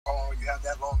have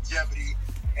that longevity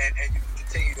and you can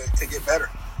continue to get better.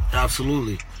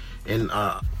 Absolutely. And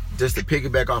just to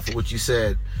piggyback off of what you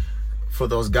said, for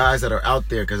those guys that are out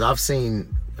there, because I've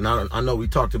seen, and I know we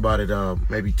talked about it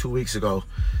maybe 2 weeks ago,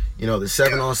 the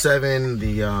 7-on-7,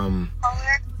 the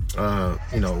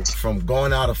from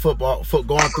going out of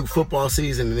going through football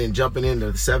season and then jumping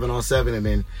into the 7-on-7 and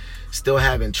then still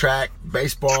having track,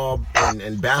 baseball,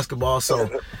 and basketball. So,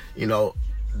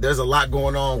 there's a lot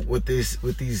going on with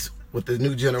the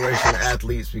new generation of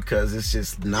athletes, because it's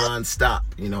just nonstop.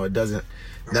 It doesn't.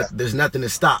 There's nothing to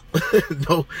stop.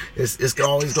 No, it's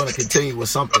always going to continue with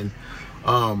something.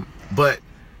 But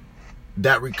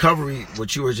that recovery,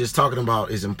 what you were just talking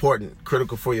about, is important,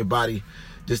 critical for your body,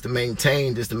 just to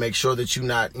maintain, just to make sure that you're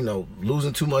not,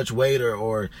 losing too much weight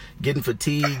or getting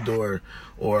fatigued or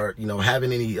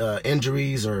having any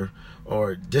injuries or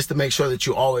just to make sure that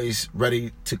you're always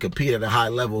ready to compete at a high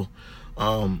level.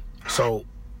 So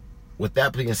with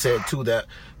that being said too, that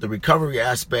the recovery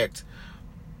aspect,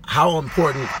 how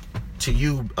important to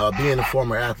you, being a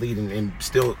former athlete and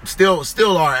still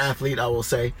are athlete, I will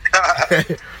say.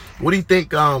 What do you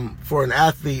think for an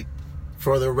athlete,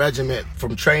 for the regiment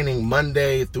from training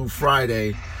Monday through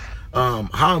Friday,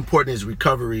 how important is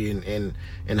recovery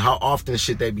and how often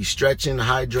should they be stretching,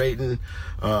 hydrating,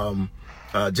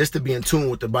 just to be in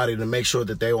tune with the body to make sure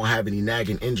that they won't have any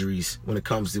nagging injuries when it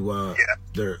comes to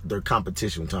their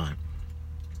competition time?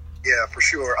 Yeah, for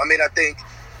sure. I mean, I think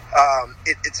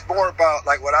it's more about,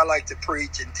 like, what I like to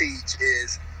preach and teach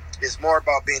is more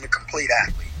about being a complete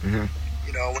athlete. Mm-hmm.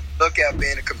 When you look at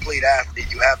being a complete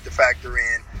athlete, you have to factor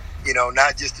in,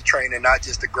 not just the training, not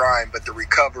just the grind, but the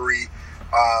recovery,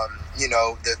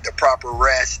 the proper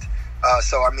rest.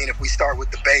 So, I mean, if we start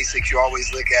with the basics, you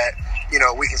always look at,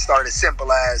 we can start as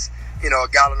simple as, a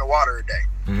gallon of water a day.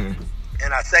 Mm-hmm.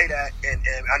 And I say that, and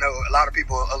I know a lot of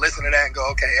people listen to that and go,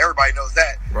 okay, everybody knows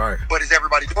that. Right. But is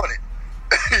everybody doing it?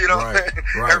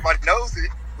 Right. Everybody knows it.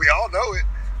 We all know it.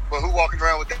 But who walking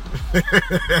around with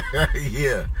that?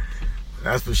 Yeah,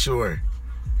 that's for sure.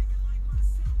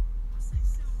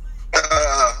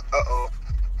 Uh-oh.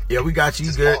 Yeah, we got you.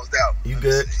 You good? You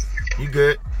good? You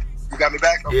good? You got me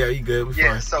back? Okay. Yeah, you good. We're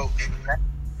fine. So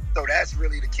that's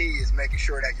really the key, is making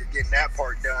sure that you're getting that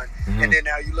part done. Mm-hmm. And then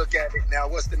now you look at it. Now,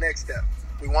 what's the next step?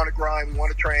 We want to grind. We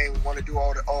want to train. We want to do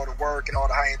all the work and all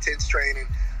the high intense training.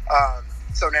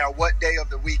 So now, what day of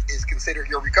the week is considered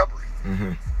your recovery?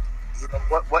 Mm-hmm.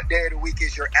 What day of the week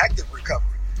is your active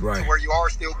recovery? Right. To where you are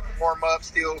still warm up,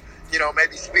 still,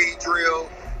 maybe speed drill,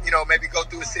 maybe go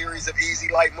through a series of easy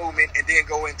light movement and then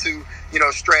go into,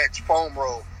 stretch, foam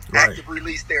roll, active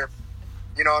release therapy.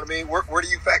 You know what I mean? Where do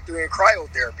you factor in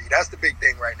cryotherapy? That's the big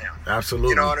thing right now. Absolutely.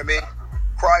 You know what I mean?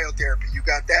 Cryotherapy, you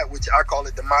got that, which I call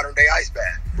it the modern day ice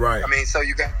bath. Right. I mean, so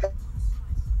you got that.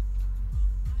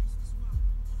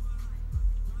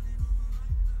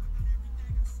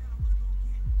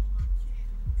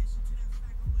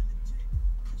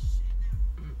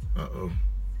 Uh-oh.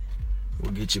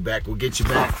 We'll get you back.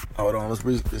 Hold on. Let's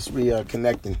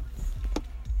reconnecting.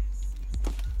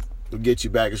 We'll get you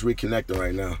back. It's reconnecting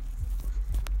right now.